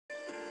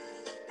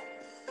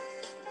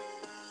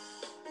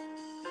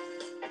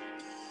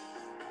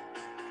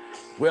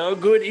Well,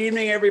 good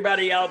evening,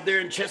 everybody out there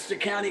in Chester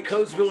County,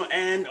 Coatesville,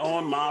 and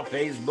on my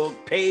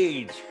Facebook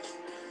page.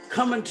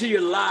 Coming to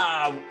you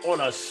live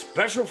on a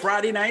special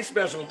Friday night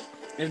special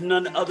is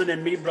none other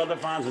than me, Brother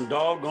Fonz, and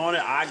doggone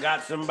it, I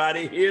got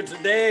somebody here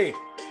today.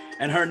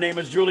 And her name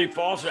is Julie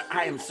Foster.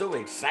 I am so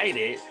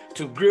excited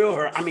to grill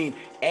her.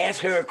 Ask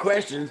her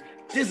questions.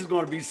 This is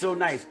going to be so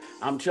nice.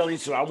 I'm telling you,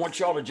 so I want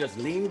y'all to just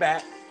lean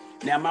back.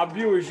 Now, my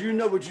viewers, you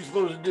know what you're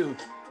supposed to do.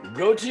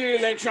 Go to your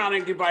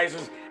electronic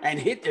devices and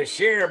hit the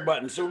share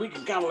button so we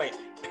can kind of like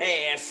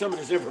pass some of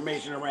this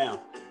information around.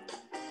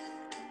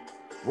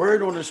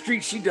 Word on the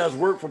street, she does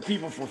work for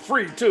people for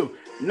free too.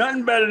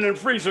 Nothing better than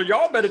free, so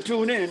y'all better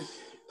tune in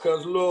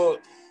because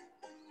look,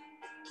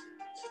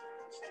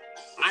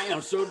 I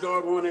am so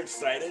doggone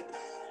excited.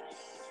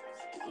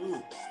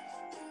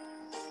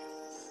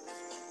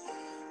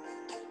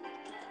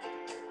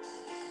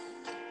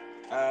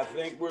 I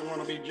think we're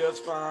going to be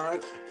just fine.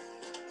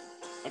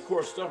 Of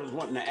course, stuff is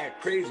wanting to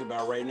act crazy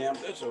about right now,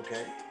 but that's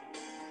okay.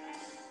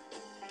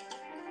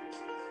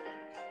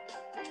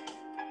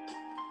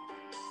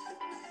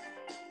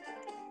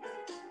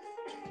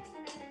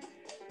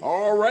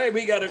 All right,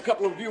 we got a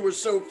couple of viewers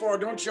so far.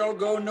 Don't y'all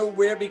go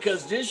nowhere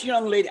because this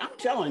young lady, I'm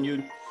telling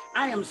you,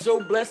 I am so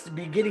blessed to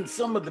be getting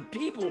some of the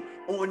people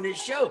on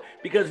this show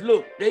because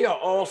look, they are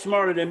all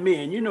smarter than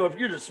me. And you know, if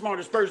you're the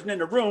smartest person in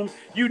the room,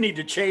 you need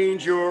to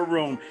change your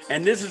room.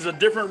 And this is a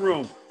different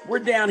room. We're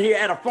down here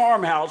at a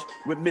farmhouse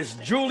with Miss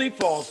Julie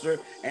Foster,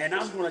 and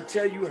I'm going to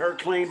tell you her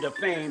claim to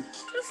fame.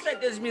 Just let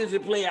this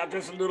music play out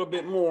just a little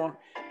bit more,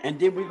 and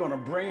then we're going to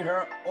bring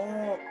her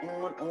on.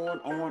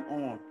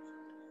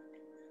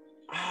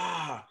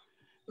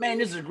 Man,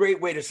 this is a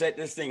great way to set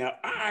this thing up.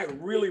 I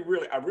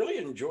really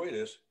enjoy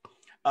this.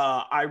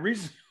 I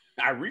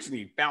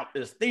recently found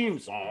this theme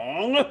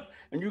song,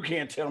 and you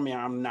can't tell me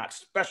I'm not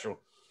special.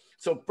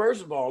 So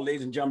first of all,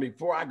 ladies and gentlemen,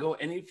 before I go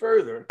any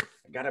further, I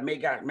gotta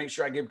make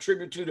sure I give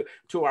tribute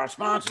to our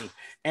sponsors.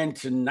 And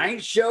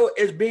tonight's show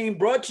is being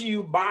brought to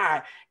you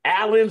by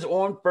Allen's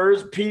on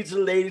First Pizza,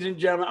 ladies and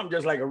gentlemen. I'm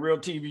just like a real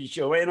TV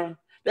show, ain't I?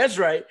 That's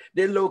right.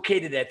 They're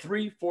located at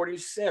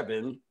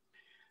 347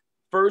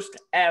 First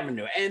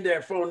Avenue, and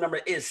their phone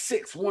number is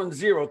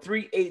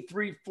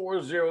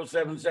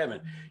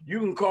 610-383-4077. You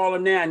can call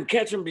them now and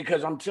catch them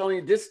because I'm telling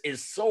you, this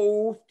is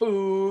Soul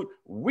Food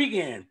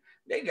Weekend.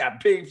 They got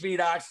pig feet,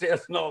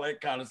 oxtails, and all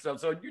that kind of stuff.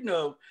 So, you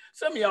know,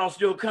 some of y'all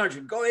still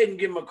country. Go ahead and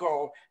give them a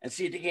call and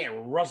see if they can't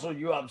rustle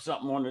you up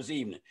something on this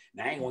evening.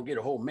 Now, I ain't going to get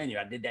a whole menu.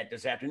 I did that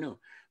this afternoon.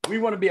 We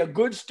want to be a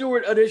good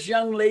steward of this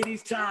young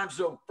lady's time.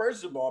 So,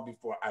 first of all,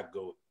 before I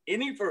go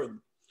any further,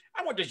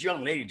 I want this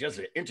young lady just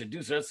to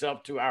introduce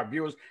herself to our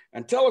viewers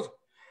and tell us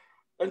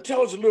a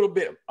little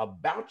bit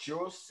about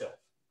yourself.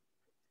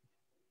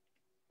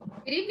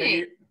 Good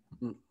evening.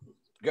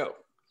 Go.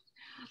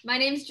 My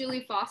name is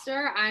Julie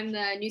Foster. I'm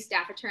the new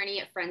staff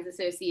attorney at Friends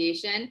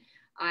Association.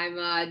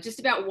 I'm just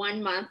about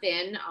 1 month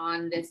in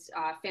on this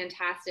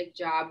fantastic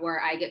job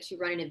where I get to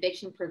run an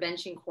Eviction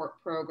Prevention Court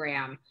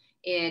Program.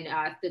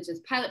 This is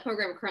a pilot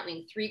program currently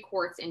in 3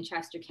 courts in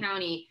Chester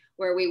County,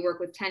 where we work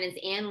with tenants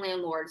and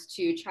landlords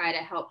to try to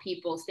help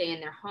people stay in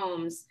their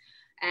homes.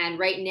 And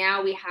right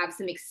now we have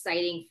some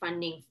exciting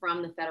funding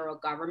from the federal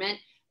government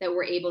that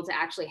we're able to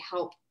actually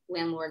help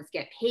landlords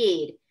get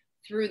paid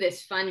through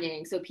this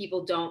funding so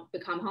people don't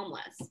become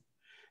homeless.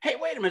 Hey,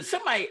 wait a minute.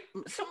 Somebody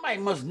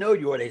must know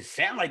you, or they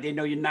sound like they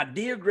know you.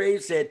 Nadia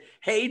Graves said,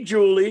 "Hey,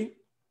 Julie."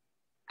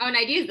 Oh,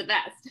 Nadia's the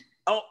best.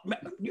 Oh,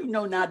 you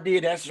know Nadia,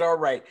 that's all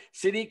right.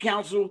 City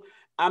council,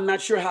 I'm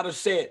not sure how to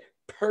say it.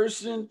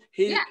 Person,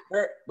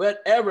 her,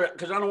 whatever,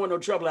 because I don't want no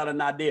trouble out of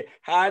Nadia.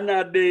 Hi,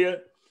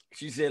 Nadia.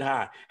 She said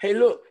hi. Hey,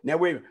 look, now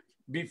wait a minute.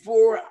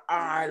 Before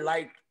I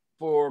like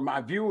for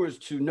my viewers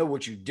to know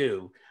what you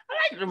do, I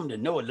like them to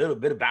know a little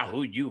bit about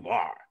who you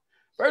are.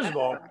 First of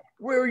all,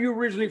 where are you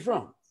originally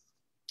from?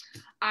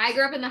 I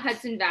grew up in the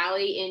Hudson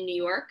Valley in New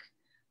York.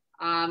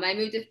 I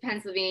moved to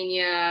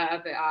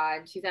Pennsylvania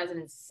in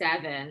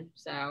 2007.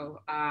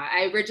 So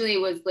I originally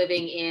was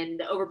living in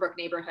the Overbrook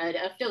neighborhood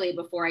of Philly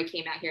before I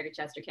came out here to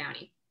Chester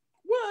County.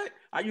 What?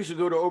 I used to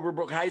go to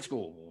Overbrook High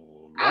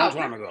School a long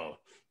time ago.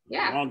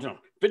 Yeah. A long time.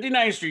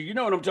 59th Street, you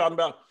know what I'm talking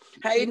about.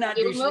 Hey,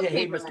 Nadia,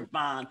 hey, Mr.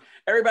 Fonz.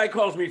 Everybody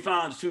calls me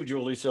Fonz too,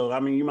 Julie. So,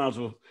 you might as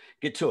well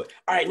get to it.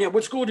 All right, now,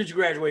 what school did you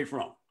graduate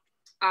from?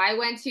 I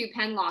went to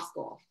Penn Law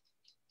School.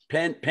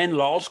 Penn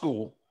Law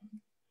School?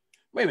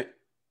 Wait a minute.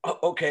 Oh,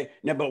 okay.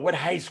 Now, but what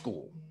high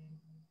school?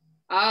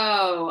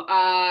 Oh,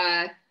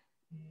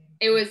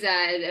 it was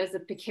a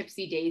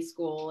Poughkeepsie Day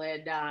School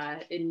in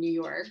New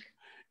York.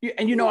 Yeah,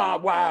 and you know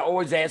why I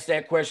always ask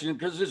that question?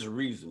 Because there's a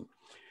reason.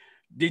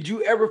 Did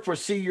you ever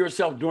foresee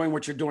yourself doing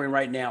what you're doing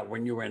right now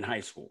when you were in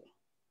high school?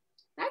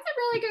 That's a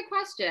really good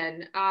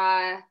question.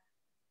 I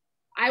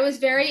was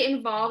very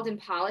involved in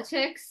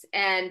politics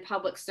and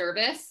public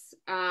service.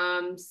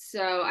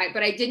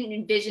 But I didn't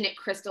envision it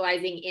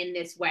crystallizing in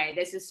this way.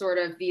 This is sort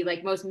of the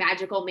most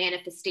magical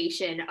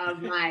manifestation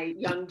of my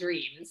young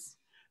dreams.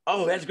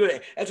 Oh, that's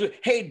good. That's good.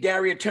 Hey,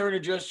 Daria Turner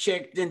just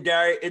checked in.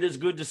 Daria, it is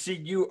good to see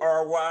you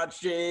are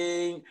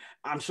watching.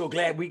 I'm so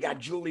glad we got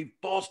Julie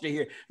Foster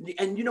here.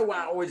 And you know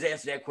why I always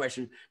ask that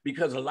question?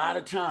 Because a lot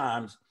of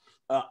times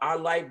our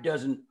life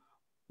doesn't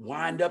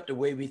wind up the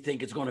way we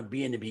think it's going to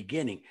be in the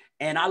beginning.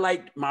 And I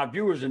like my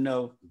viewers to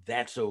know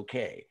that's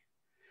okay.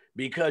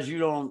 Because you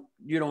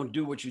don't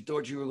do what you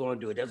thought you were going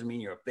to do. It doesn't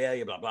mean you're a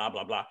failure, blah, blah,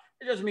 blah, blah.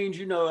 It just means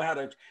you know how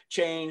to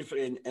change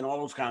and all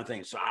those kind of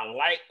things. So I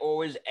like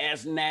always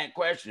asking that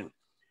question.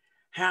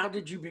 How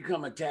did you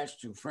become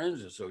attached to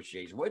Friends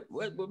Association? What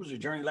was the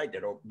journey like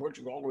that brought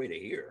you all the way to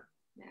here?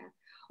 Yeah.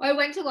 Well, I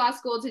went to law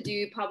school to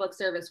do public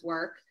service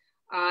work.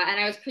 And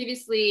I was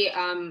previously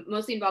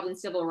mostly involved in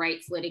civil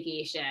rights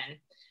litigation.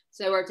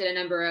 So I worked at a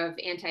number of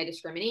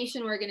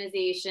anti-discrimination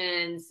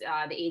organizations,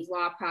 the AIDS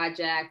Law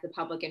Project, the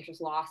Public Interest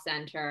Law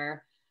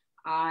Center.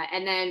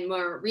 And then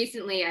more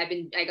recently,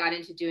 I got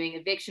into doing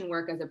eviction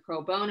work as a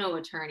pro bono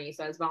attorney.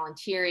 So I was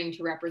volunteering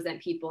to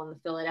represent people in the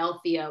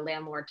Philadelphia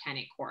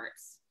landlord-tenant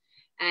courts.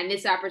 And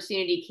this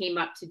opportunity came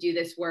up to do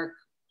this work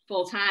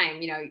full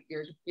time. You know,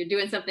 you're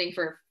doing something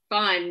for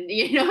fun,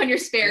 you know, in your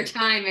spare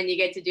time, and you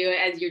get to do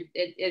it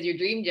as your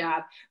dream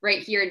job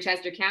right here in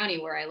Chester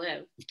County, where I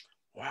live.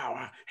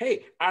 Wow.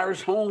 Hey,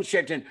 Iris Holmes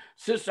checked in.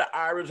 Sister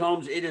Iris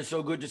Holmes, it is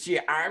so good to see you.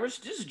 Iris,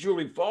 this is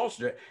Julie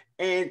Foster,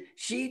 and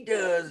she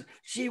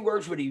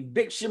works with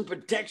eviction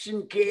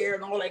protection care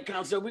and all that kind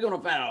of stuff. We're going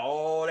to find out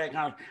all that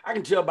kind of, I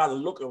can tell by the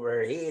look of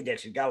her head that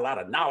she's got a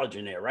lot of knowledge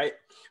in there, right?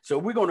 So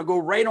we're going to go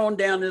right on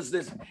down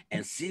this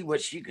and see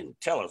what she can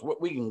tell us,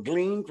 what we can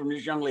glean from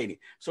this young lady.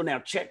 So now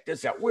check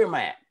this out. Where am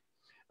I at?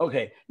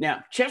 Okay,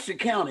 now Chester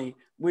County,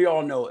 we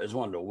all know is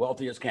one of the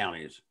wealthiest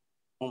counties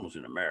almost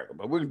in America,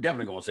 but we're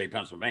definitely going to say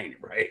Pennsylvania,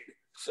 right?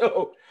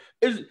 So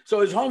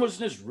is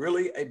homelessness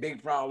really a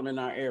big problem in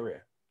our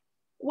area?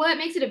 Well, it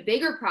makes it a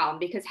bigger problem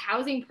because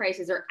housing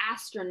prices are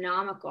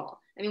astronomical.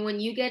 I mean, when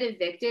you get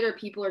evicted or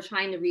people are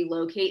trying to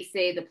relocate,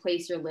 say the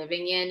place you're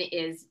living in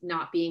is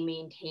not being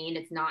maintained,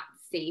 it's not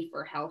safe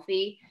or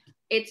healthy,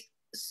 it's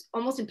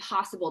almost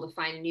impossible to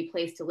find a new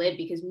place to live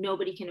because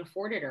nobody can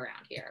afford it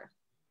around here.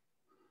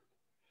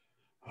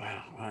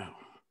 Wow.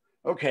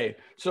 Okay,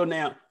 so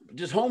now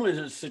this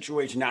homelessness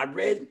situation. Now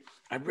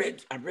I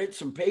read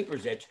some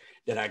papers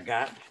that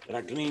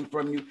I gleaned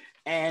from you,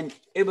 and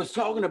it was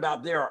talking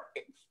about there are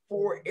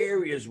 4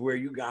 areas where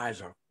you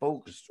guys are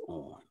focused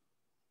on.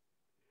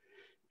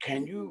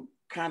 Can you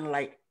kind of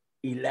like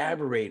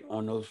elaborate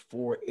on those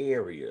 4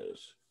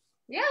 areas?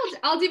 Yeah,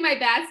 I'll do my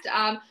best.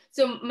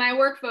 So my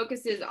work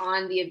focuses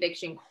on the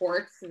eviction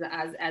courts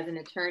as an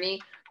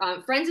attorney.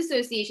 Friends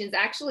Association is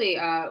actually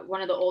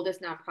one of the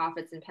oldest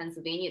nonprofits in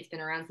Pennsylvania. It's been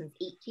around since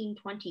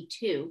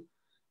 1822.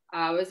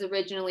 It was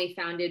originally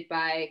founded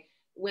by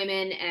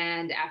women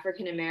and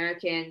African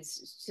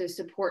Americans to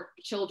support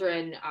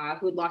children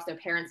who had lost their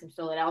parents in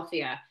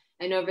Philadelphia.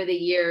 And over the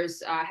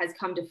years has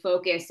come to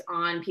focus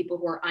on people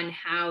who are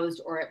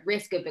unhoused or at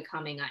risk of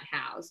becoming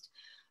unhoused.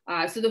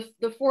 So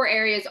the 4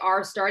 areas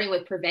are starting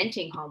with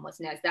preventing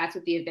homelessness. That's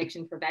what the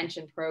Eviction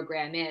Prevention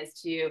Program is,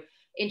 to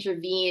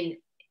intervene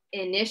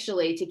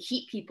initially to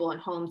keep people in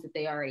homes that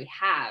they already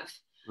have.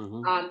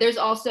 Mm-hmm. There's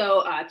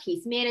also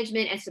case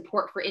management and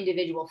support for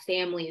individual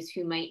families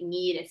who might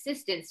need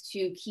assistance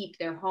to keep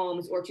their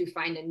homes or to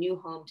find a new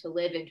home to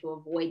live in to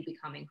avoid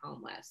becoming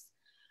homeless.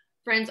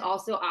 Friends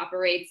also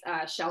operates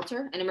a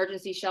shelter, an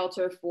emergency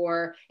shelter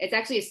it's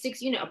actually a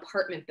 6-unit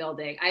apartment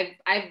building.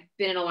 I've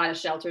been in a lot of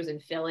shelters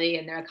in Philly,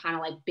 and they're kind of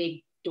like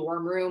big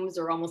dorm rooms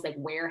or almost like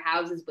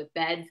warehouses with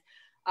beds.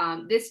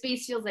 This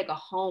space feels like a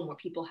home where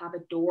people have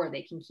a door,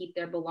 they can keep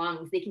their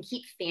belongings, they can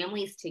keep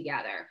families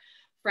together.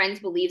 Friends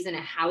believes in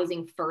a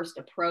housing first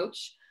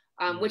approach,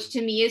 which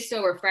to me is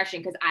so refreshing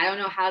because I don't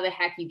know how the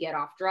heck you get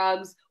off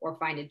drugs or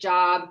find a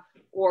job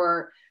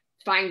or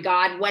find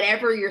God,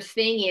 whatever your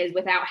thing is,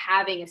 without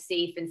having a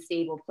safe and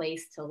stable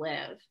place to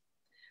live.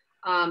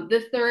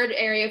 The 3rd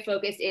area of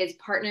focus is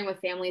partnering with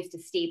families to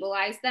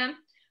stabilize them.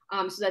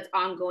 So that's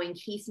ongoing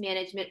case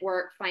management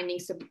work, finding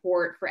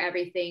support for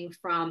everything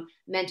from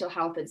mental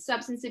health and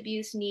substance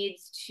abuse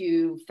needs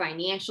to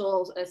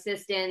financial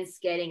assistance,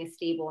 getting a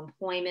stable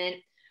employment,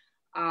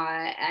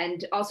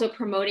 and also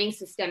promoting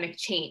systemic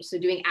change. So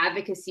doing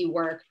advocacy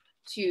work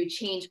to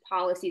change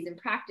policies and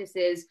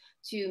practices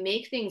to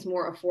make things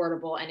more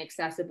affordable and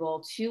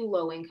accessible to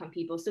low-income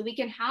people so we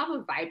can have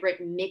a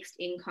vibrant mixed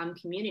income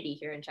community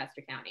here in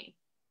Chester County.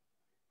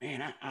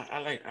 Man, I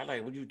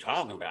like what you're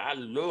talking about.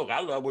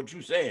 I love what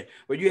you're saying.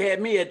 But you had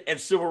me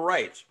at civil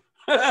rights.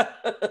 That's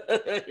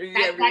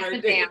right the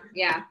there.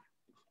 Yeah.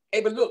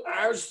 Hey, but look,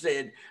 Iris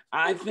said,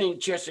 I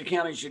think Chester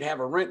County should have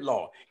a rent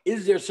law.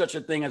 Is there such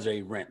a thing as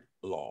a rent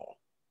law?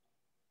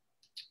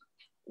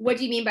 What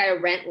do you mean by a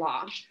rent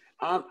law?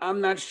 I'm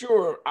not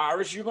sure,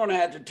 Iris. You're going to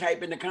have to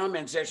type in the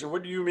comment section.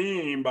 What do you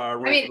mean by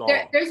rent law?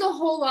 There's a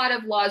whole lot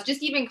of laws,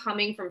 just even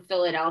coming from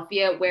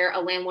Philadelphia, where a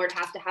landlord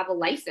has to have a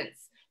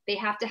license. They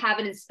have to have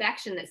an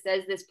inspection that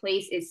says this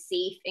place is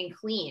safe and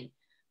clean.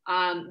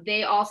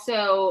 They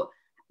also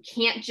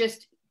can't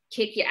just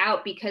kick you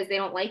out because they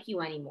don't like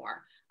you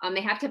anymore.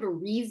 They have to have a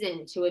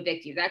reason to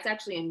evict you. That's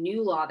actually a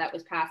new law that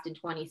was passed in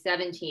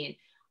 2017,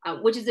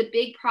 which is a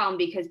big problem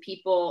because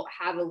people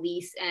have a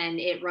lease and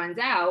it runs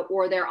out,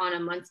 or they're on a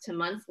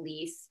month-to-month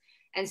lease.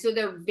 And so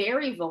they're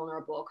very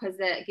vulnerable because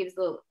that gives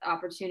the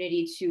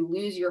opportunity to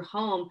lose your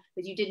home.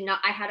 But you did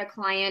not, I had a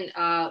client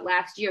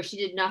last year, she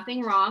did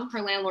nothing wrong.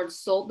 Her landlord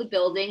sold the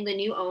building. The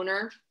new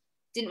owner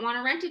didn't want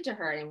to rent it to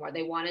her anymore.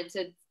 They wanted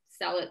to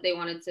sell it. They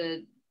wanted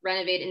to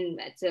renovate and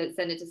to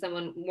send it to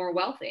someone more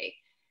wealthy.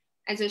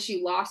 And so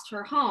she lost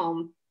her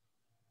home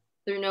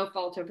through no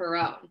fault of her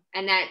own.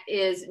 And that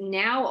is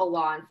now a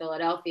law in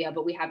Philadelphia,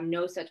 but we have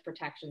no such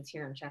protections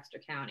here in Chester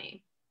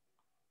County.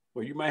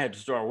 Well, you might have to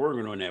start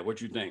working on that.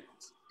 What you think?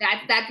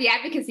 That's the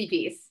advocacy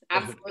piece.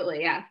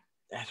 Absolutely, yeah.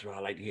 That's what I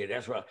like to hear.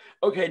 That's right.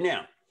 Okay,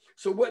 now,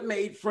 so what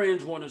made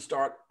Friends want to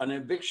start an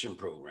eviction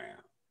program?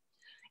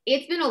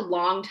 It's been a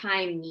long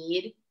time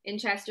need in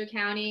Chester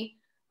County.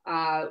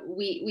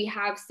 We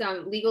have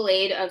some legal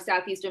aid of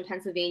Southeastern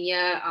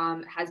Pennsylvania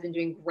has been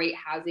doing great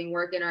housing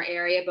work in our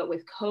area, but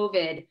with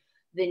COVID,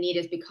 the need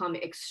has become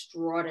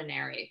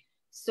extraordinary.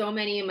 So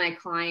many of my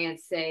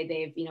clients say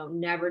they've,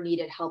 never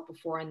needed help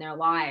before in their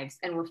lives,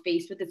 and we're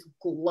faced with this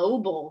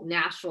global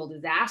natural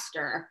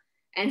disaster.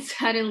 And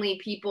suddenly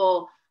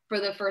people,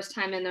 for the first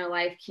time in their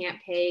life, can't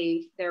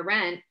pay their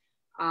rent.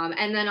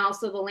 And then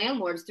also the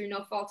landlords, through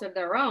no fault of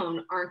their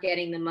own, aren't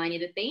getting the money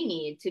that they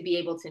need to be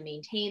able to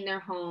maintain their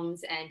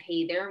homes and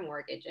pay their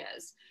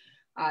mortgages.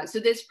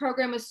 So this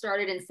program was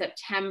started in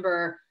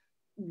September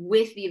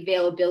with the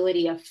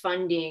availability of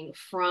funding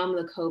from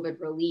the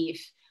COVID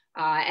relief.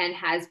 And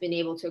has been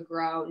able to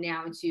grow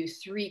now into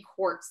 3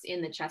 courts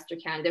in the Chester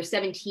County. There's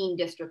 17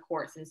 district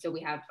courts. And so we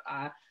have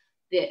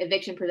the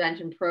Eviction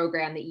Prevention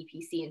Program, the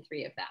EPC, in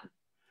 3 of them.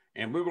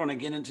 And we're going to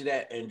get into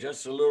that in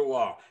just a little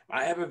while.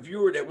 I have a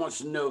viewer that wants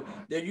to know,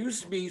 there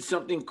used to be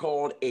something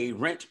called a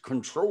rent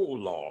control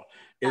law.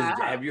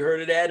 Have you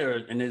heard of that?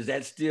 And is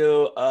that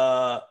still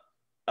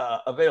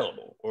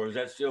available, or is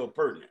that still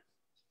pertinent?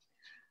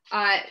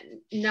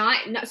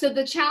 So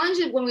the challenge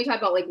is when we talk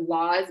about like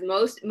laws,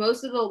 most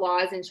of the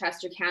laws in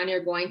Chester County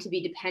are going to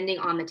be depending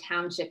on the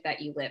township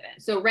that you live in.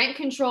 So rent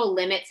control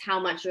limits how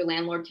much your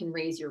landlord can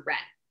raise your rent.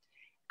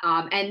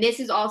 And this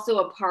is also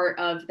a part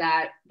of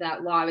that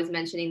law I was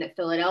mentioning that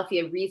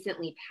Philadelphia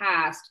recently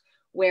passed,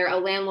 where a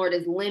landlord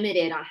is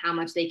limited on how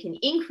much they can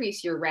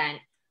increase your rent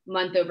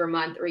month over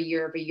month or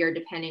year over year,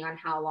 depending on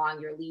how long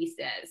your lease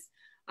is.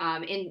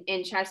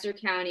 In Chester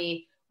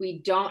County, we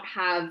don't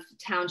have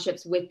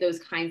townships with those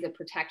kinds of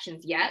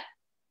protections yet.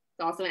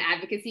 It's also an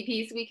advocacy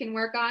piece we can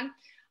work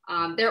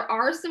on. There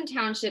are some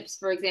townships,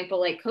 for example,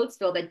 like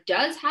Coatesville, that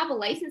does have a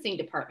licensing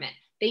department.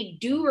 They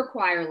do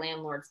require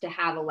landlords to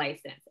have a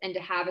license and to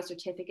have a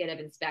certificate of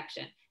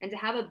inspection and to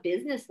have a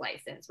business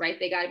license, right?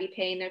 They got to be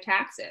paying their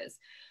taxes.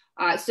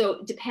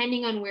 So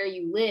depending on where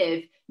you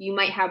live, you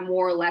might have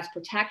more or less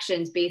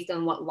protections based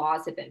on what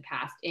laws have been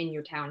passed in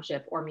your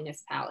township or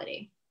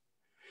municipality.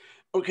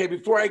 Okay,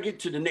 before I get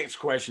to the next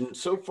question,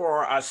 so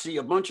far I see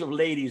a bunch of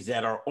ladies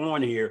that are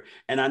on here,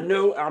 and I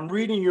know I'm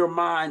reading your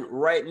mind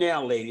right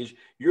now, ladies.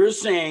 You're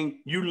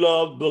saying you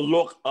love the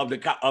look of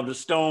the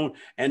stone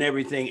and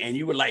everything, and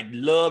you would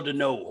love to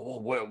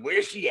know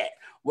where's she at.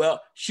 Well,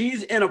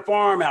 she's in a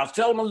farmhouse.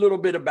 Tell them a little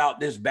bit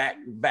about this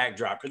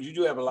backdrop, because you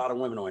do have a lot of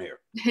women on here.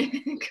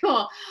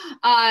 Cool.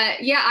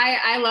 Yeah,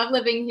 I love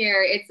living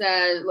here. It's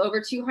a over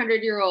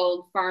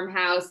 200-year-old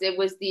farmhouse. It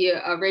was the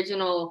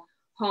original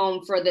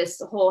home for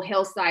this whole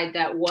hillside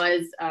that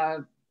was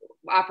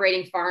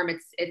operating farm.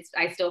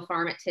 I still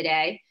farm it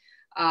today.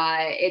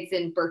 It's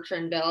in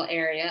Bertrandville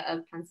area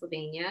of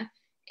Pennsylvania.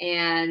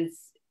 And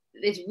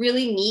it's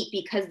really neat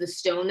because the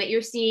stone that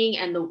you're seeing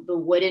and the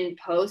wooden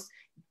posts,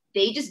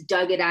 they just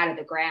dug it out of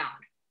the ground.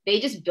 They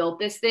just built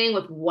this thing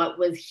with what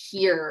was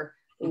here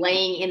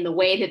laying in the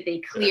way that they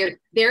cleared.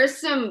 There's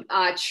some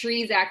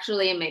trees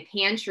actually in my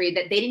pantry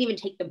that they didn't even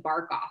take the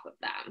bark off of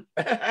them.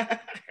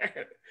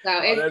 So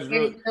it's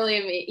really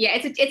amazing. Yeah,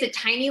 it's a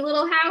tiny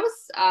little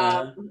house.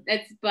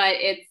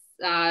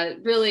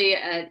 It's really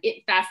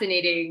a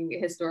fascinating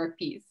historic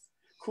piece.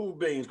 Cool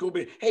beans.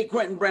 Hey,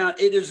 Quentin Brown,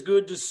 it is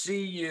good to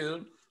see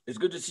you. It's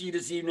good to see you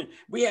this evening.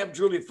 We have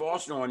Julie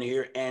Foster on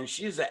here, and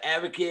she's an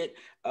advocate.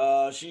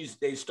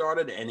 They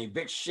started an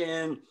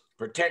eviction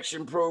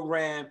protection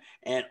program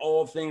and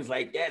all things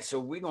like that. So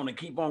we're going to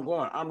keep on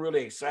going. I'm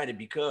really excited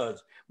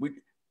because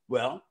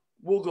we'll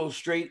go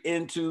straight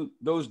into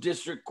those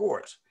district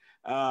courts.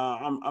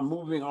 I'm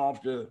moving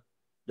off the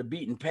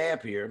beaten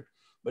path here,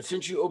 but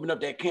since you opened up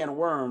that can of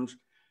worms,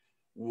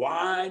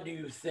 why do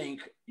you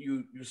think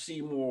you see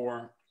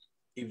more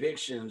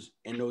evictions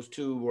in those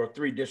 2 or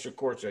 3 district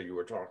courts that you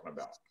were talking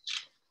about?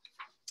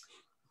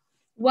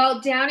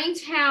 Well,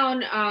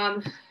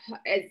 Downingtown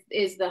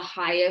is the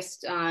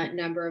highest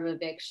number of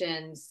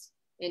evictions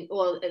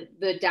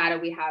the data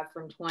we have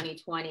from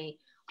 2020.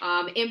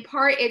 In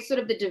part, it's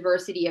sort of the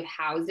diversity of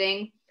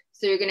housing.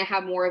 So you're going to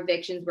have more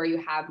evictions where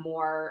you have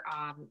more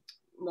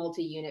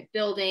multi-unit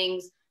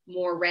buildings,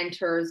 more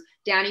renters.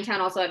 Downingtown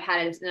also, I've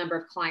had a number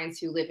of clients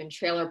who live in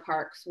trailer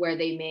parks where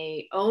they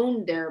may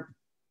own their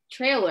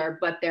trailer,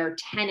 but they're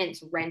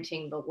tenants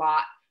renting the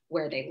lot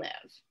where they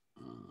live.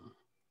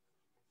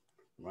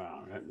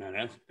 Wow,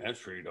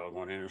 that's pretty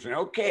doggone interesting.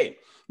 Okay,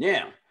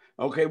 yeah.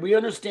 Okay, we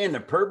understand the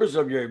purpose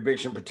of your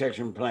eviction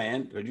protection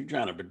plan because you're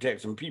trying to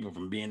protect some people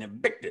from being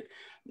evicted.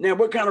 Now,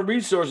 what kind of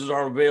resources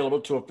are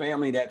available to a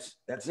family that's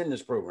in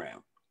this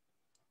program?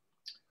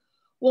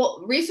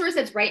 Well, resource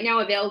that's right now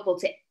available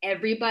to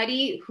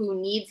everybody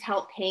who needs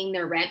help paying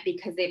their rent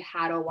because they've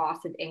had a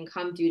loss of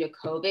income due to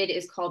COVID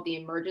is called the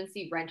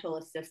Emergency Rental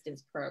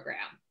Assistance Program.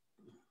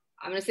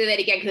 I'm going to say that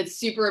again because it's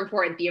super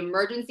important. The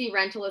Emergency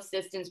Rental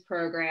Assistance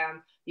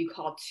Program, you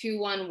call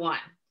 211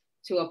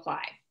 to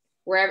apply,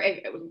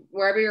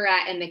 wherever you're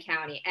at in the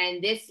county.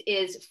 And this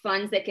is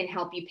funds that can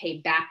help you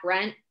pay back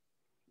rent,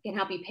 can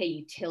help you pay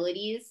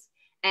utilities,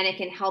 and it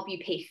can help you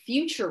pay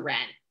future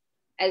rent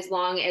as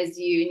long as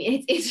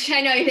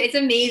I know it's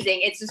amazing.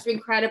 It's just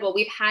incredible.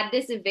 We've had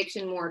this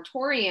eviction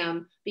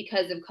moratorium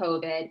because of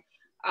COVID,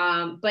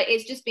 but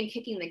it's just been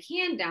kicking the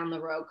can down the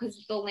road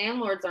because the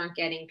landlords aren't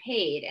getting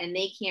paid and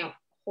they can't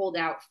hold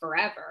out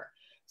forever.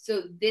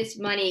 So this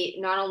money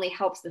not only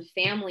helps the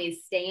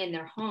families stay in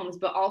their homes,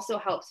 but also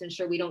helps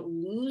ensure we don't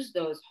lose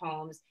those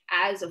homes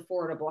as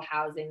affordable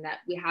housing that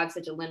we have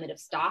such a limited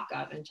stock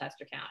of in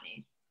Chester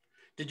County.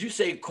 Did you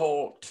say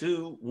call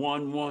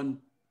 211?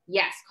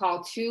 Yes,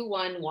 call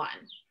 211.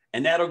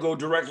 And that'll go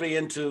directly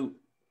into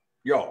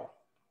y'all.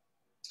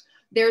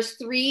 There's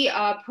three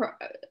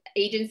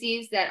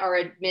agencies that are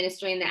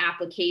administering the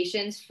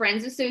applications.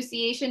 Friends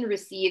Association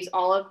receives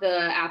all of the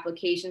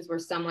applications where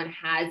someone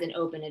has an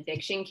open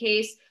eviction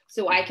case.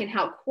 So I can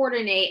help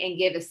coordinate and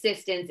give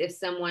assistance if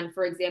someone,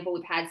 for example,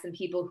 we've had some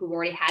people who've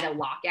already had a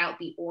lockout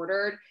be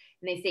ordered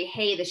and they say,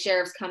 hey, the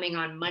sheriff's coming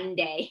on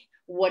Monday.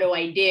 What do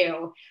I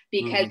do?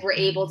 Because we're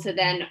able to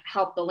then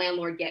help the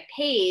landlord get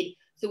paid.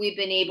 So we've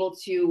been able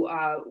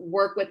to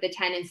work with the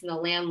tenants and the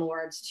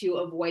landlords to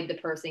avoid the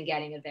person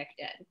getting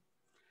evicted.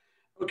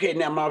 Okay,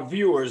 now my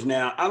viewers,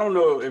 I don't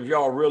know if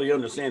y'all really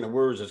understand the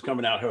words that's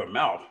coming out her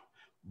mouth,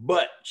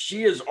 but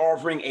she is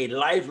offering a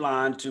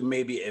lifeline to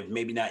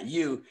maybe not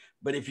you,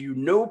 but if you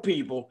know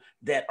people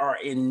that are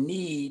in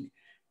need,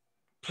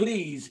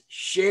 please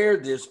share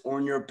this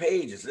on your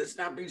pages. Let's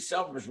not be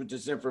selfish with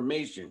this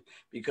information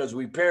because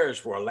we perish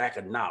for a lack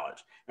of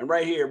knowledge. And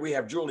right here, we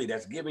have Julie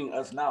that's giving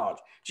us knowledge.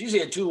 She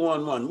said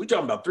 211. We're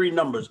talking about 3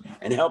 numbers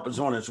and help is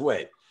on its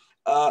way.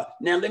 Now,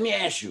 let me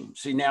ask you.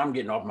 See, now I'm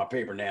getting off my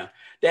paper now.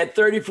 That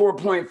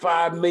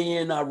 34.5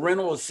 million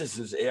rental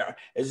assistance,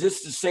 is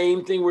this the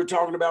same thing we're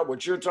talking about,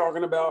 what you're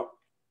talking about?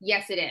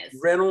 Yes, it is.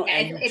 Rental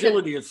and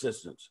utility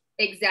assistance.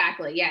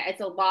 Exactly. Yeah,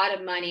 it's a lot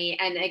of money.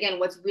 And again,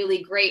 what's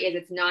really great is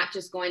it's not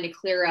just going to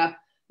clear up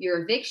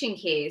your eviction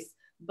case,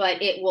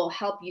 but it will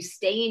help you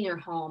stay in your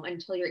home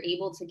until you're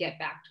able to get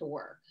back to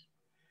work.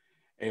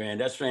 Hey man,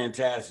 that's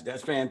fantastic.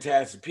 That's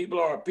fantastic. People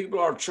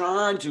are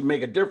trying to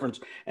make a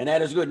difference, and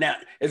that is good. Now,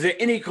 is there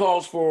any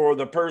cost for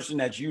the person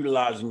that's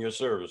utilizing your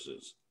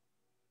services?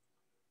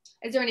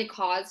 Is there any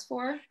cause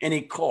for?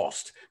 Any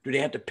cost? Do they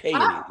have to pay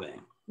anything?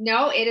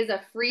 No, it is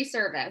a free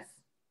service.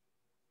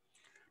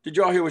 Did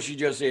y'all hear what she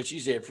just said?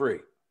 She said free.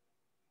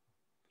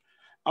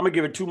 I'm gonna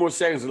give it 2 more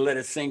seconds to let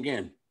it sink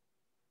in.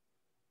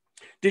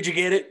 Did you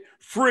get it?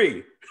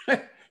 Free.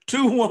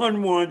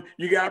 211,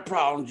 you got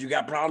problems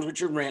with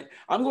your rent.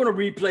 I'm going to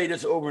replay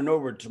this over and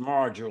over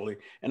tomorrow, Julie,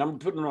 and I'm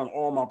putting it on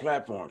all my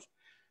platforms.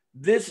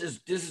 This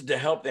is the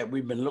help that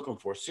we've been looking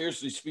for,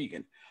 seriously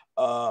speaking.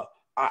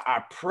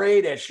 I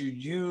pray that you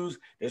use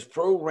this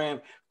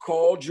program,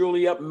 call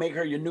Julie up and make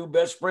her your new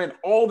best friend,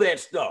 all that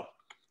stuff.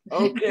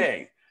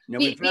 Okay. Now,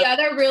 the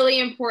other really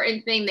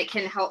important thing that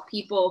can help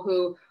people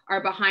who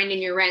are behind in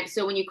your rent.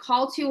 So when you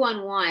call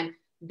 211,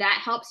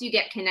 that helps you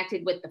get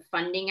connected with the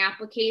funding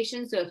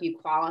application. So if you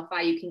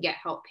qualify, you can get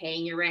help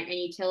paying your rent and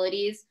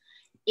utilities.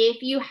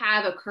 If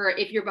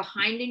you're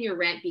behind in your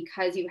rent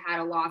because you had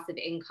a loss of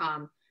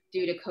income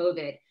due to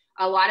COVID,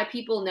 a lot of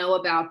people know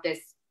about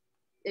this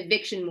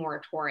eviction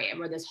moratorium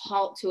or this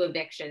halt to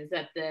evictions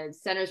that the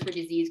Centers for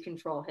Disease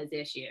Control has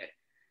issued.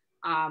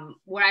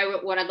 What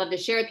I'd love to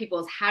share with people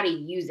is how to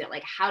use it.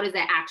 Like, how does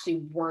that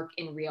actually work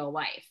in real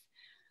life?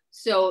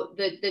 So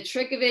the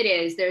trick of it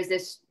is there's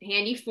this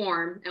handy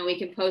form, and we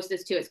can post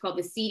this too. It's called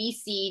the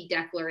CDC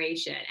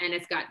Declaration, and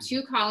it's got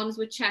 2 columns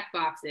with check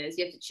boxes.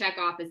 You have to check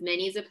off as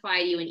many as apply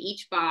to you in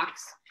each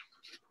box.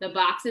 The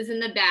box is in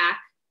the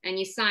back, and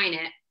you sign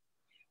it,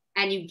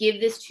 and you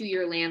give this to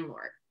your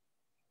landlord.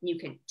 You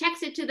can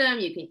text it to them,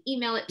 you can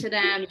email it to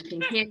them, you can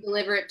hand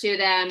deliver it to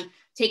them,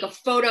 take a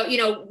photo.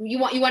 You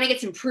want to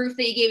get some proof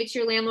that you gave it to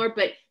your landlord,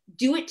 but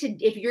do it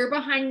if you're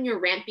behind in your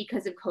rent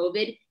because of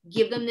COVID,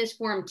 give them this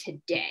form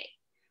today,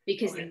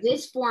 because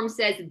this form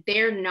says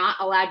they're not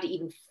allowed to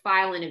even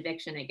file an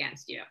eviction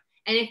against you.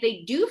 And if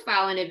they do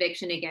file an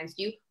eviction against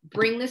you,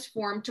 bring this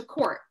form to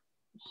court,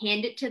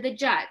 hand it to the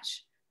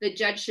judge. The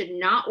judge should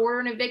not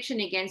order an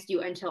eviction against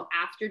you until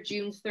after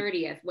June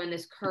 30th, when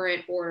this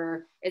current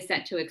order is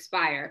set to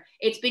expire.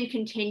 It's been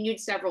continued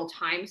several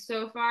times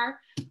so far.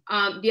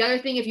 The other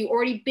thing, if you've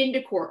already been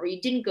to court or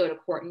you didn't go to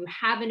court and you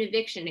have an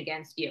eviction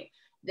against you,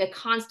 the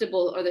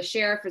constable or the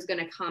sheriff is going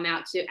to come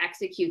out to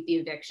execute the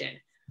eviction.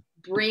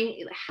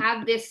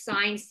 Have this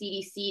signed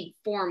CDC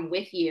form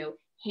with you,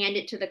 hand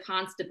it to the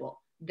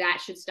constable.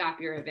 That should stop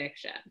your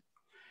eviction.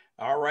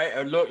 All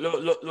right. Look.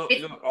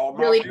 All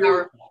my really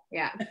viewers, powerful.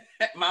 Yeah.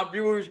 My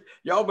viewers,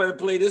 y'all better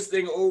play this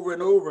thing over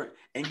and over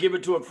and give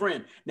it to a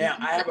friend. Now,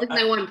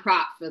 my one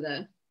prop for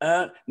the.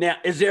 Now,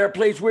 is there a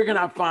place where can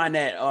I find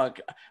that?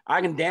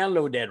 I can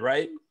download that,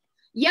 right?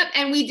 Yep,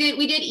 and we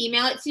did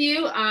email it to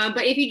you.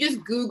 But if you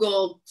just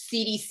Google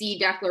CDC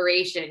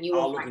declaration, you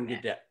will I'll look and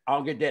get that.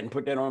 I'll get that and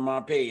put that on my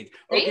page.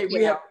 Okay,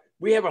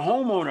 we have a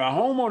homeowner. A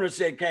homeowner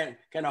said, can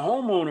a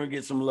homeowner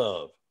get some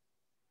love?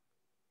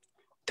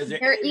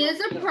 There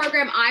is a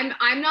program.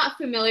 I'm not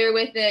familiar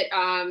with it.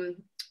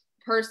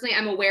 Personally,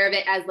 I'm aware of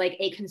it as like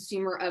a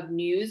consumer of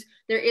news.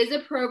 There is a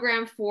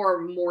program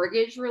for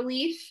mortgage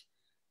relief.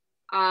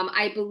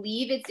 I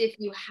believe it's if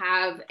you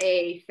have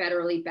a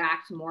federally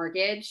backed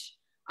mortgage,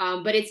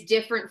 but it's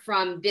different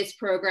from this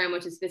program,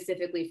 which is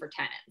specifically for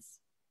tenants.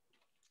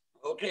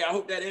 Okay, I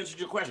hope that answers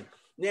your question.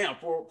 Now,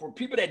 for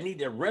people that need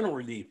their rental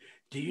relief,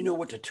 do you know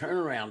what the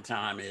turnaround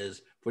time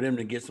is for them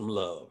to get some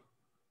love?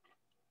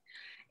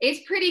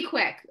 It's pretty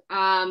quick.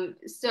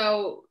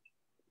 So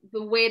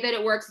the way that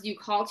it works is you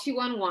call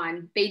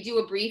 211, they do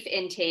a brief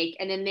intake,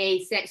 and then they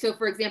say, so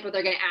for example,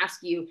 they're going to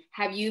ask you,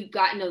 have you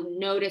gotten a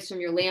notice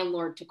from your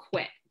landlord to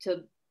quit?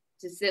 The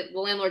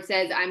landlord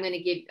says, I'm going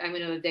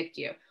to evict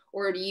you.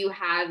 Or do you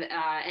have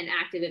an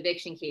active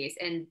eviction case?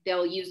 And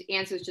they'll use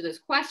answers to those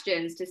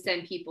questions to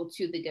send people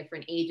to the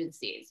different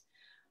agencies.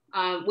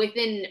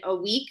 Within a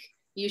week,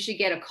 you should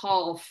get a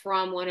call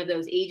from one of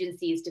those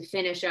agencies to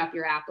finish up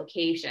your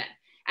application.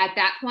 At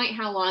that point,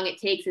 how long it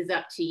takes is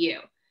up to you.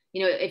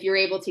 You know, if you're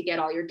able to get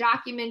all your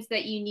documents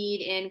that you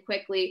need in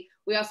quickly.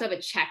 We also have a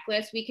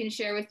checklist we can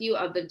share with you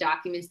of the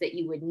documents that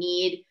you would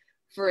need.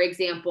 For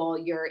example,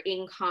 your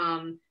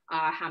income,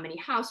 how many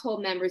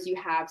household members you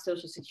have,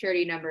 social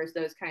security numbers,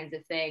 those kinds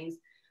of things,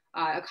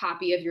 a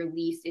copy of your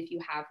lease if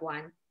you have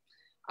one.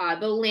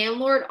 The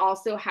landlord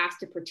also has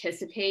to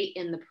participate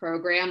in the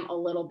program a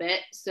little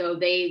bit. So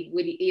they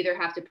would either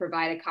have to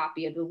provide a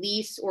copy of the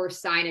lease or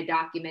sign a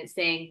document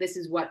saying this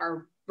is what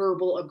our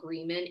verbal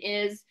agreement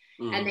is.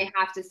 Mm-hmm. And they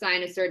have to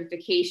sign a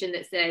certification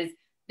that says,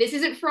 this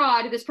isn't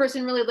fraud. This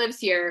person really lives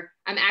here.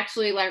 I'm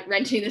actually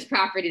renting this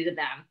property to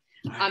them.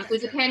 So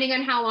depending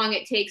on how long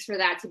it takes for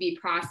that to be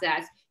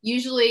processed,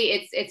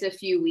 usually it's a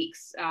few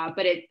weeks,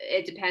 but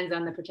it depends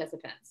on the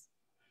participants.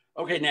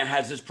 Okay, now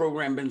has this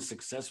program been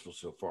successful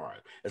so far?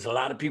 Is a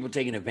lot of people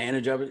taking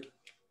advantage of it?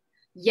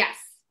 Yes.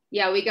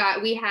 Yeah,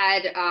 we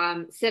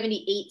had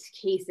 78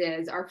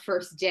 cases our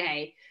first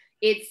day.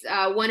 It's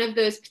one of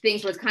those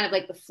things where it's kind of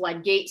like the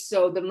floodgates.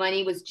 So the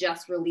money was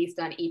just released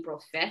on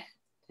April 5th.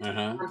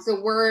 Uh-huh.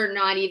 So we're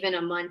not even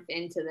a month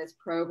into this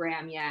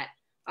program yet.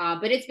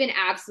 But it's been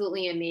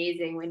absolutely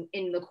amazing when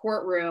in the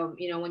courtroom,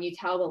 you know, when you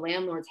tell the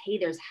landlords, hey,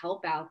 there's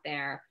help out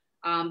there.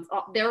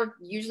 They're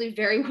usually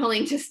very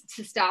willing to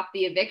stop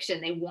the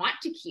eviction.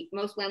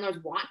 Most landlords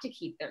want to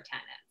keep their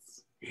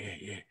tenants.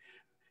 Yeah.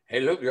 Hey,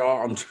 look,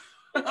 y'all,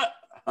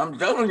 I'm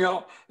telling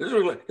y'all, this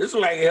is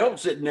like help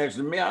sitting next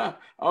to me. I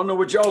don't know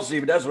what y'all see,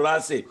 but that's what I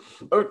see.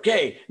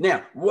 Okay,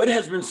 now, what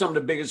has been some of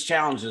the biggest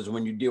challenges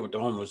when you deal with the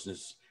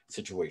homelessness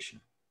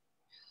situation?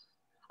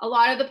 A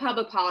lot of the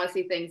public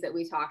policy things that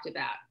we talked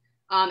about.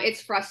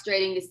 It's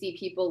frustrating to see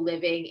people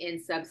living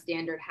in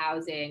substandard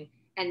housing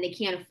and they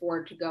can't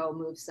afford to go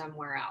move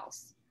somewhere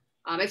else.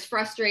 It's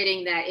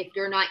frustrating that if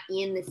you're not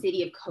in the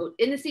city of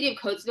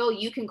Coatesville,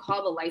 you can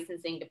call the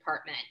licensing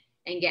department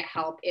and get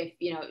help if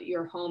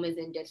your home is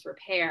in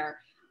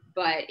disrepair.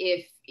 But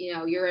if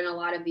you're in a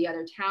lot of the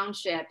other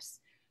townships,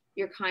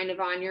 you're kind of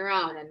on your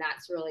own, and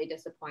that's really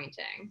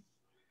disappointing.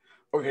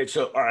 Okay,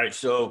 so all right,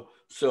 so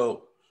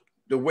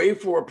the way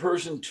for a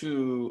person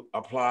to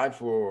apply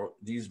for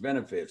these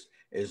benefits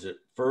is to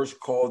first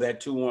call that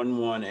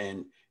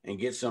 211 and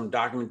get some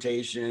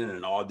documentation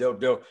and all.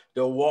 They'll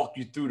walk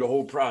you through the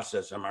whole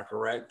process. Am I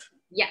correct?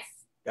 Yes.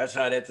 That's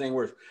how that thing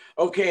works.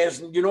 Okay,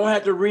 you don't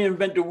have to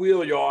reinvent the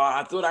wheel, y'all.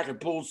 I thought I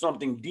could pull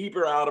something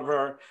deeper out of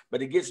her,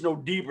 but it gets no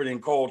deeper than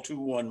call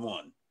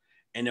 211,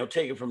 and they'll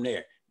take it from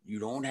there. You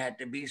don't have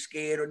to be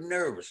scared or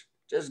nervous.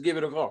 Just give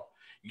it a call.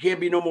 You can't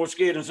be no more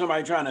scared than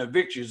somebody trying to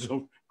evict you.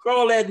 So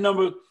call that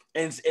number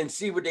and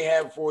see what they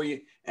have for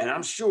you. And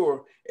I'm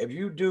sure if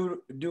you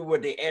do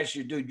what they ask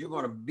you to do, you're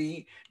going to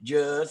be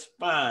just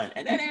fine.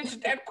 And that answers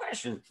that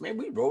question. Man,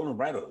 we rolling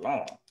right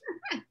along.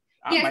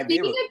 Yeah,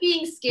 speaking of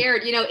being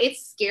scared,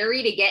 it's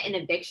scary to get an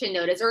eviction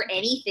notice or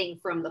anything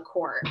from the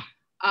court.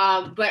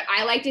 But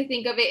I like to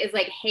think of it as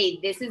like, hey,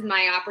 this is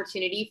my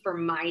opportunity for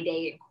my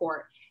day in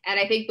court. And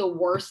I think the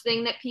worst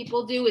thing that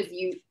people do is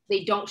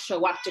they don't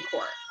show up to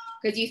court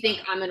because you think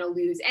I'm going to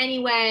lose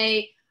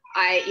anyway.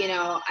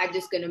 I'm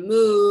just going to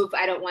move.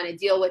 I don't want to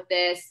deal with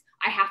this.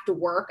 I have to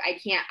work.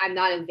 I'm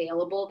not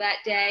available that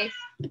day.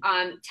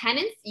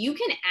 Tenants, you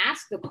can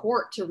ask the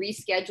court to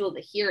reschedule the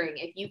hearing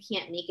if you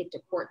can't make it to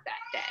court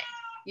that day.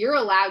 You're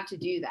allowed to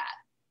do that.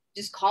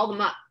 Just call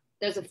them up.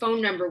 There's a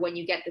phone number when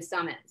you get the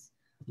summons.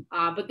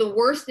 But the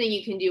worst thing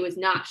you can do is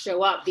not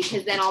show up,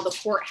 because then all the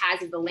court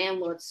has is the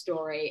landlord's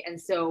story. And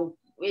so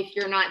if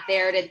you're not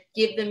there to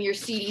give them your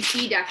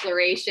CDC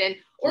declaration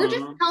or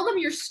just tell them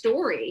your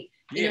story,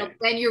 you know,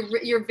 then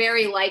you're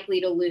very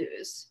likely to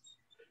lose.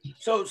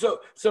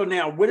 So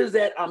now, what is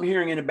that I'm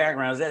hearing in the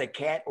background? Is that a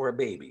cat or a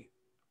baby?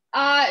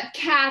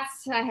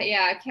 Cats.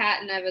 Yeah, a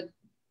cat, and I have a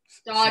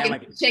dog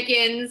and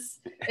chickens.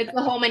 It's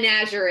the whole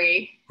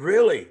menagerie.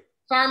 Really?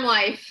 Farm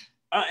life.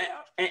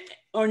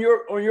 On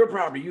your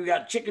property, you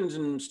got chickens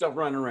and stuff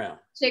running around.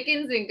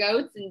 Chickens and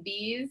goats and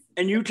bees.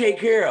 And you take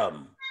care of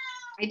them.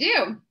 I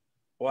do.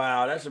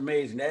 Wow, that's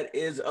amazing. That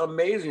is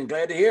amazing.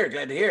 Glad to hear it.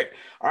 Glad to hear it.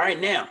 All right,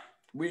 now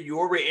you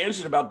already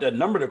answered about that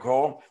number to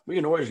call. We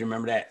can always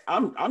remember that.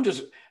 I'm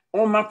just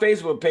on my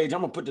Facebook page.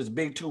 I'm gonna put this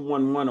big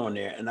 211 on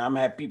there, and I'm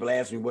gonna have people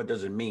ask me what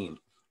does it mean.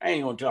 I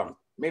ain't gonna tell them.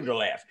 Maybe they'll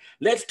laugh.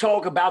 Let's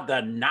talk about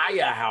the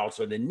Naya house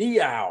or the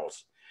Nia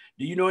house.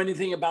 Do you know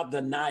anything about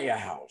the Naya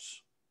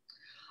house?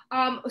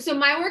 So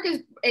my work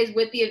is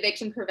with the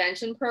Eviction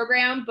Prevention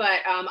Program, but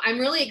I'm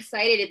really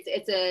excited.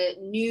 It's a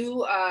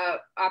new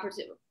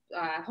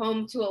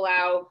home to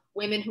allow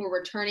women who are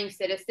returning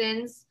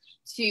citizens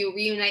to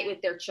reunite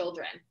with their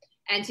children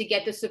and to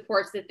get the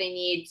supports that they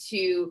need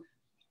to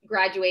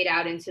graduate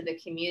out into the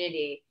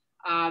community.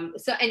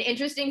 So an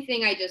interesting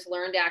thing I just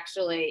learned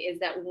actually is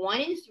that 1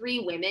 in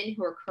 3 women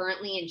who are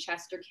currently in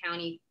Chester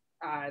County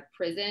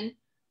prison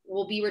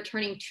will be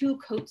returning to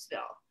Coatesville.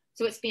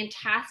 So it's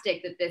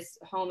fantastic that this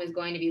home is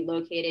going to be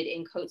located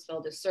in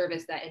Coatesville to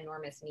service that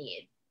enormous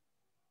need.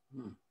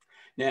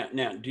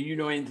 Now, do you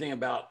know anything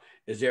about,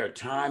 is there a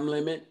time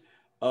limit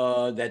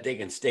that they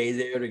can stay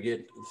there to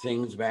get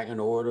things back in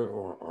order,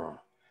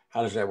 or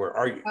how does that work?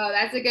 Oh,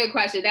 that's a good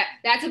question.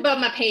 That's above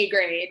my pay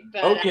grade,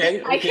 but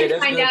okay, I can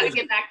find out and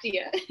get back to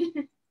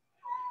you.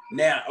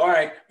 Now, all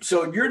right.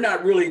 So you're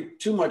not really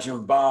too much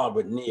involved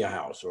with Nia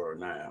House or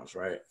Nia House,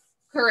 right?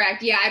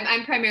 Correct. Yeah,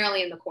 I'm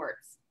primarily in the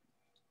courts.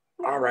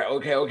 All right.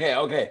 Okay.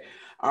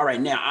 All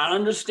right. Now, I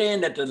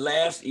understand that the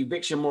last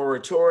eviction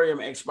moratorium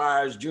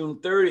expires June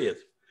 30th.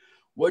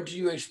 What do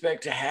you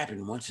expect to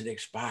happen once it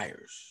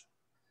expires?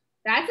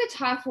 That's a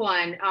tough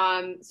one.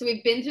 So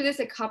we've been through this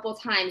a couple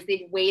times.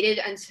 They've waited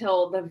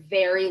until the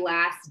very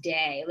last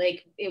day.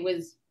 Like it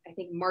was, I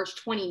think, March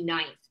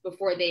 29th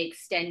before they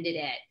extended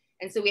it.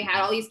 And so we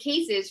had all these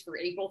cases for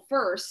April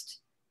 1st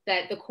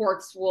that the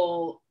courts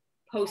will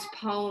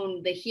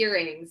postpone the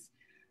hearings.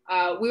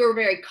 We were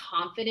very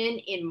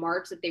confident in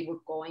March that they were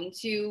going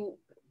to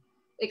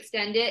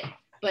extend it,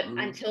 but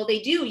until they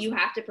do, you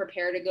have to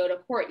prepare to go to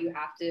court. You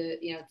have to,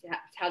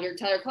 tell your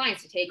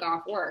clients to take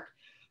off work.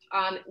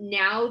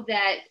 Now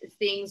that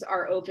things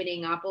are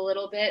opening up a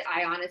little bit,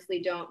 I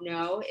honestly don't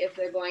know if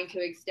they're going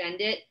to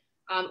extend it.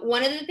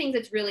 One of the things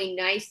that's really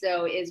nice,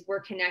 though, is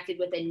we're connected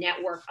with a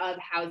network of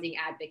housing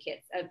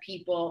advocates, of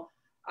people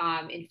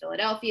in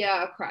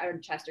Philadelphia, across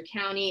Chester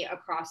County,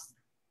 across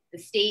the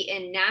state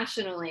and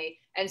nationally.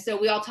 And so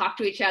we all talk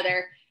to each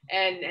other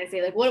and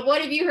say, like,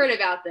 what have you heard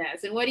about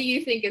this? And what do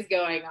you think is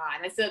going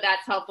on? And so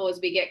that's helpful as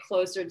we get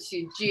closer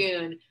to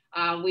June.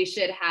 We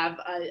should have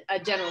a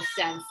general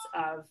sense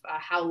of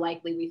how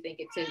likely we think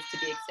it is to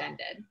be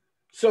extended.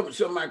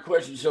 So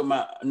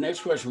my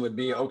next question would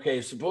be, okay,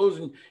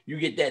 supposing you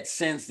get that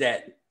sense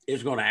that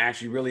it's going to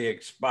actually really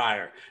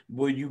expire,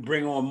 will you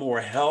bring on more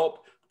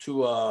help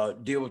to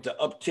deal with the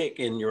uptick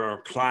in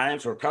your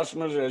clients or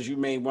customers, as you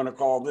may want to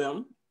call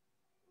them?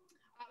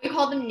 We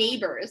call them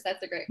neighbors.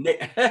 That's a great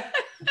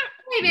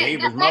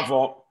neighbors, my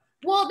fault.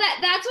 Well,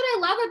 that's what I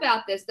love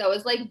about this, though,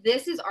 is like,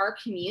 this is our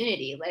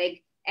community.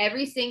 Like,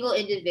 every single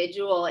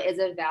individual is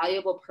a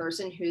valuable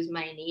person who's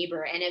my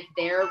neighbor. And if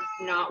they're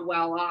not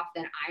well off,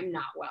 then I'm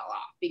not well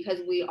off, because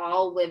we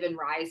all live and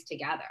rise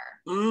together.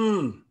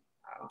 Come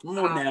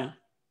on now.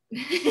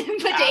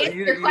 But to answer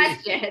your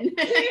question,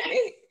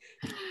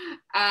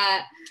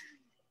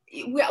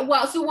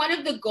 well, so one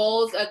of the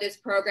goals of this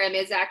program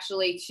is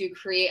actually to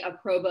create a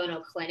pro bono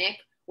clinic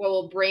where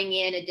we'll bring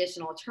in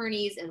additional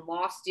attorneys and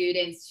law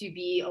students to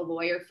be a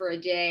lawyer for a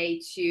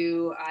day,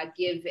 to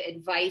give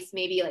advice,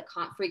 maybe like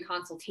free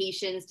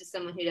consultations to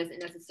someone who doesn't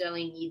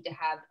necessarily need to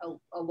have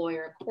a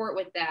lawyer in court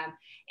with them,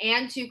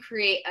 and to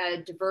create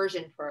a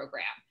diversion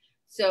program.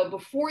 So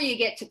before you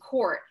get to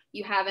court,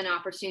 you have an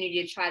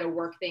opportunity to try to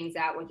work things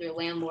out with your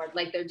landlord,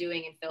 like they're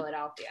doing in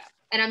Philadelphia.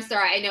 And I'm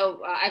sorry, I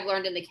know I've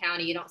learned in the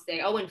county, you don't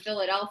say, oh, in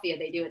Philadelphia,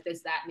 they do it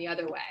this, that, and the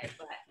other way.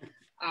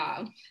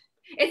 But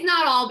it's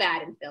not all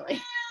bad in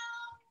Philly.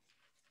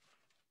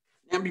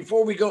 And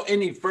before we go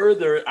any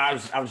further, I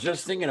was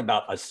just thinking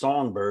about a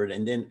songbird,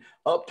 and then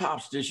up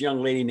pops this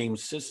young lady named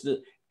Sister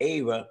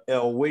Ava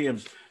L.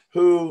 Williams,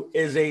 who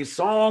is a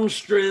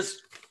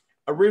songstress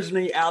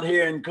originally out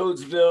here in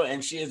Coatesville,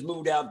 and she has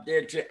moved out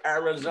there to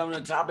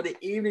Arizona. Top of the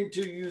evening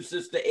to you,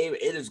 Sister Ava.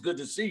 It is good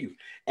to see you.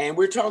 And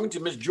we're talking to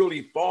Miss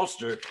Julie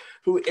Foster,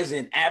 who is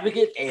an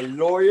advocate, a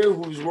lawyer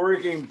who's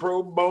working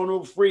pro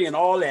bono, free, and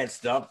all that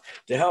stuff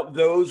to help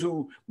those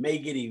who may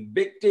get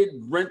evicted,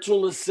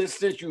 rental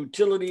assistance,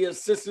 utility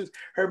assistance.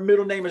 Her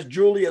middle name is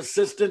Julie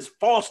Assistance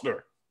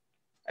Foster.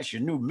 That's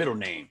your new middle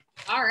name.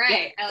 All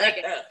right. I like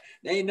it.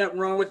 There ain't nothing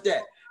wrong with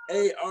that.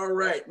 Hey, all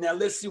right. Now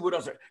let's see what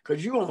else.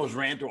 Because you almost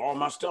ran through all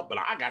my stuff, but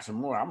I got some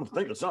more. I'm gonna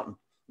think of something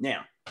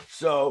now.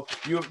 So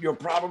you'll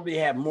probably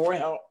have more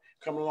help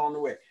coming along the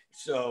way.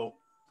 So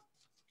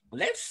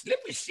let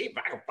me see if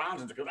I can find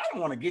something, because I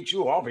don't want to get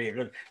you off here,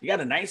 because you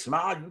got a nice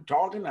smile. You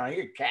talking. I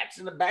hear cats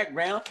in the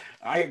background.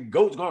 I hear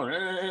goats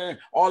going,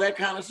 all that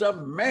kind of stuff.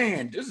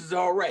 Man, this is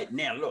all right.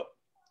 Now look,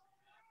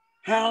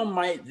 how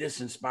might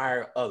this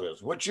inspire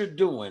others? What you're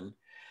doing,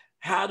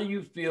 how do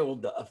you feel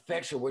the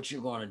effects of what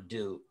you're going to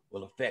do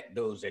will affect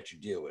those that you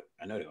deal with?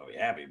 I know they're going to be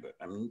happy, but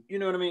I mean, you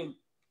know what I mean?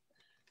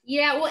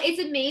 Yeah, well, it's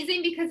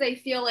amazing because I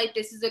feel like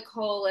this is a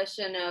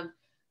coalition of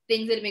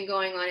things that have been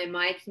going on in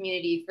my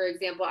community. For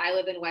example, I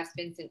live in West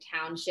Vincent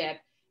Township,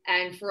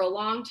 and for a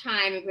long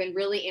time, I've been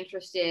really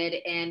interested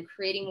in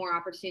creating more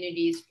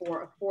opportunities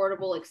for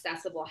affordable,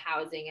 accessible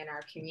housing in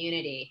our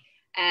community.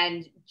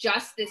 And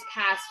just this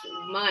past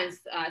month,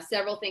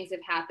 several things have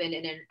happened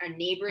in a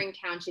neighboring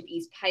township,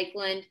 East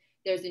Pikeland.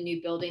 There's a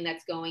new building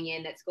that's going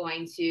in that's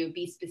going to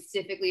be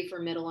specifically for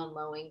middle and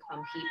low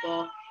income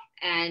people.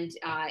 And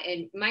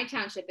in my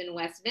township in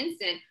West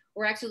Vincent,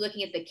 we're actually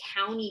looking at the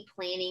County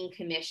Planning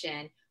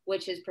Commission,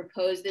 which has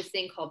proposed this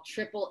thing called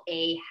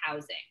AAA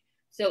housing.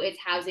 So it's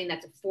housing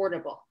that's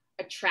affordable,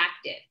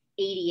 attractive,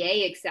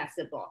 ADA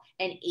accessible,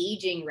 and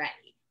aging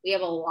ready. We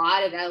have a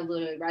lot of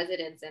elderly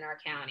residents in our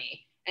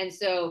county. And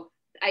so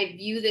I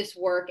view this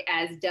work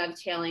as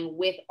dovetailing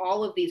with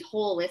all of these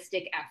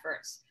holistic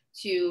efforts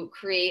to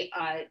create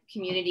a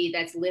community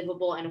that's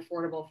livable and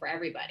affordable for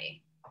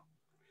everybody.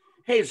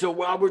 Hey, so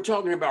while we're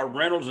talking about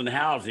rentals and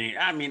housing,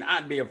 I mean,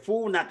 I'd be a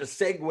fool not to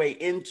segue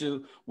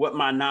into what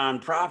my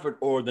nonprofit,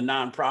 or the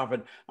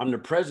nonprofit I'm the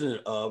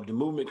president of, the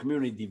Movement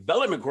Community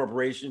Development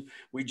Corporation.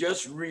 We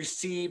just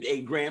received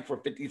a grant for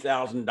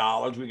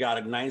 $50,000. We got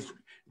a nice,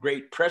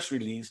 great press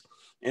release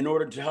in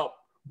order to help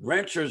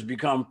renters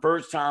become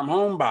first-time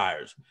home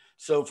buyers.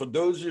 So for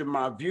those of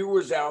my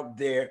viewers out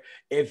there,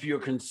 if you're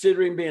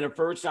considering being a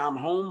first-time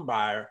home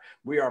buyer,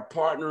 we are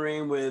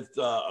partnering with,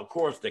 of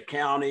course, the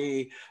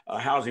county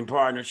housing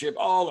partnership,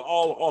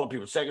 all the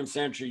people, Second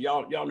Century,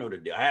 y'all know the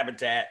deal,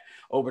 Habitat,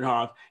 Open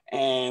Hearth,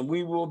 and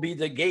we will be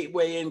the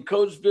gateway in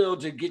Coatesville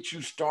to get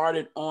you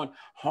started on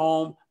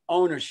home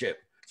ownership.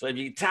 So if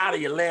you're tired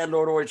of your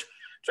landlord always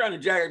trying to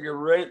jack up your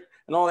rent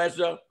and all that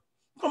stuff,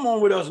 come on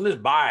with us and let's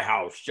buy a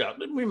house, Chuck.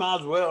 We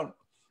might as well.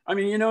 I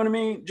mean, you know what I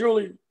mean,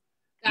 Julie?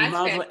 That's you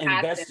might as well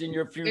fantastic. invest in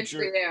your future.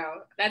 Good for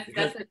you.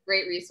 That's a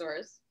great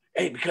resource.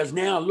 Hey, because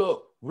now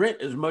look, rent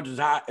is as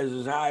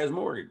high as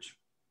mortgage.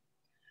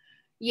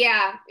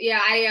 Yeah.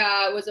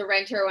 I was a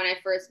renter when I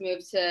first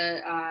moved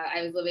to.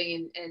 I was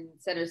living in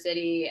Center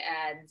City,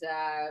 and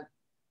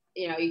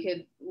you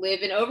could live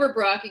in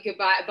Overbrook. You could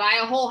buy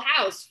a whole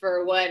house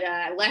for what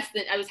less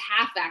than, I was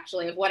half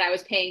actually of what I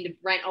was paying to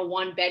rent a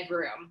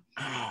 1-bedroom.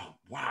 Oh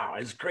wow,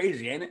 it's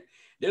crazy, ain't it?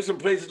 There's some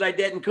places like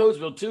that in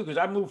Coatesville too, because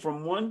I moved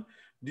from one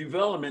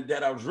development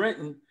that I was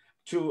renting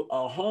to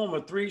a home,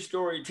 a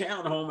 3-story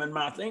townhome, and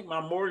I think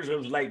my mortgage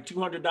was like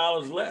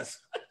 $200 less.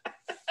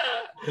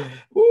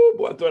 Ooh,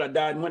 boy, I thought I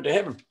died and went to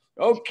heaven.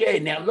 Okay,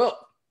 now look.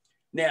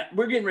 Now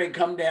we're getting ready to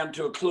come down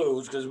to a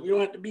close, because we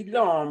don't have to be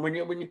long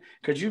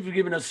because you've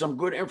given us some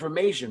good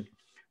information.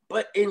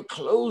 But in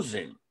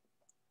closing,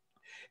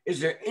 is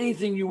there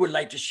anything you would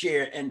like to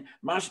share? And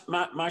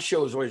my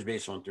show is always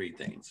based on 3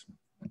 things: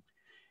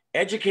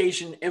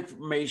 education,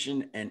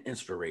 information, and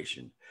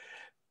inspiration.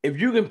 If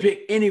you can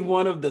pick any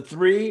one of the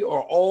 3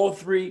 or all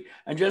 3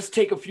 and just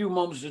take a few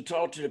moments to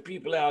talk to the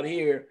people out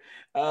here,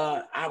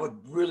 I would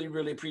really,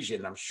 really appreciate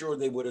it. I'm sure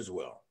they would as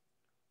well.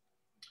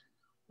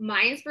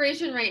 My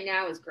inspiration right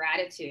now is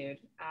gratitude.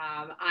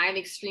 I'm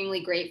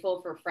extremely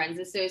grateful for Friends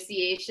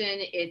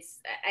Association.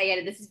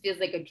 This feels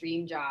like a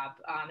dream job.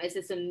 It's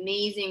this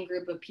amazing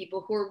group of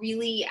people who are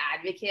really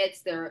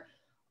advocates. They're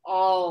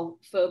all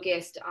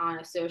focused on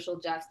a social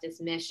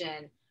justice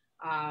mission,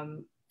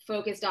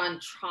 focused on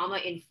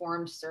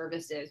trauma-informed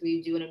services.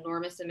 We do an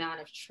enormous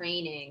amount of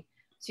training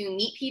to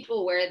meet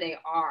people where they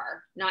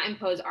are, not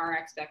impose our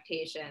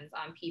expectations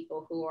on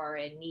people who are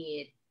in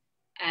need,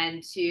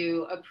 and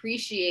to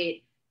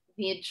appreciate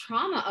the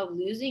trauma of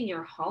losing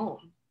your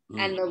home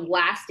and the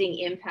lasting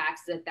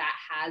impacts that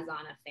has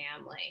on a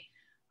family.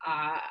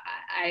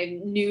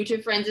 I'm new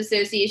to Friends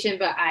Association,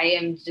 but I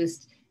am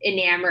just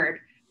enamored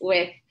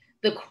with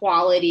the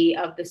quality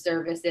of the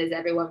services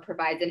everyone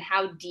provides and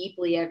how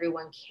deeply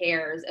everyone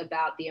cares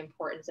about the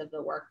importance of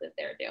the work that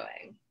they're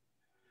doing.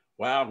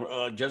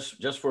 Wow,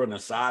 just for an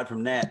aside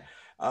from that,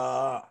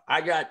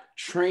 I got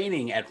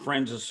training at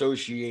Friends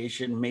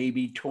Association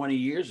maybe 20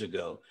 years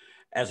ago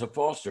as a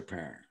foster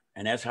parent.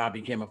 And that's how I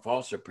became a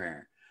foster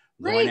parent,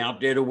 going out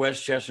there to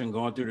Westchester and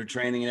going through the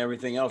training and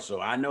everything else.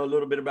 So I know a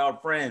little bit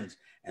about Friends,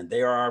 and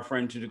they are our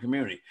friend to the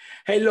community.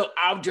 Hey, look,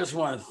 I just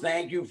want to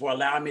thank you for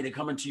allowing me to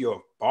come into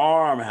your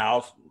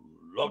farmhouse.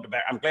 Love the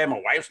back. I'm glad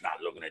my wife's not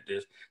looking at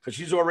this, because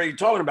she's already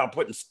talking about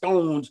putting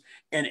stones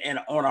and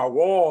on our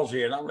walls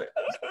here. And I'm like,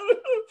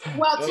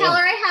 Well, tell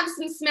her I have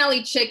some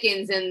smelly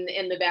chickens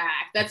in the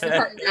back. That's the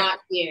part you're not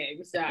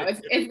seeing. So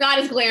it's not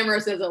as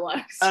glamorous as it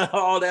looks.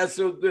 Oh, that's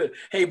so good.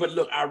 Hey, but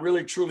look, I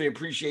really, truly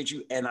appreciate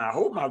you. And I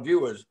hope my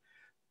viewers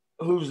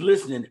who's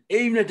listening,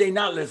 even if they're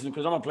not listening,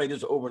 because I'm going to play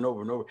this over and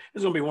over and over,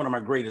 this is going to be one of my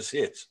greatest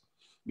hits,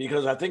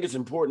 because I think it's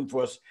important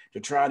for us to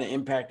try to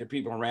impact the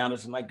people around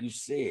us. And like you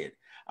said,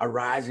 a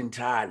rising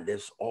tide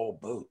lifts all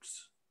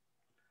boats.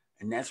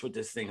 And that's what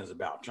this thing is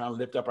about, trying to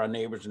lift up our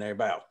neighbors and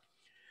everybody else.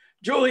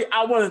 Julie,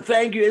 I want to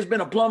thank you. It's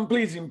been a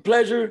plum-pleasing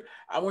pleasure.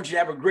 I want you to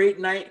have a great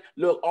night.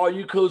 Look, all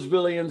you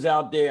Coachvillians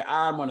out there,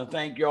 I want to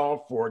thank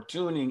y'all for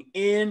tuning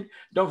in.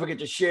 Don't forget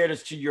to share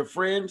this to your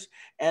friends.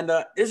 And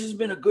this has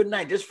been a good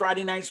night, this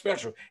Friday night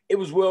special. It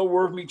was well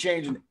worth me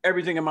changing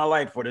everything in my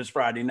life for this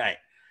Friday night.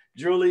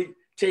 Julie,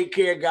 take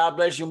care. God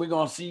bless you. And we're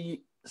going to see you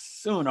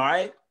soon, all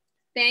right?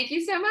 Thank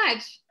you so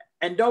much.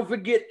 And don't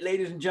forget,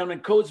 ladies and gentlemen,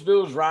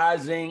 Coachville's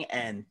rising,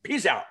 and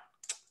peace out.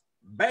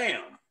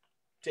 Bam.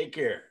 Take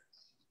care.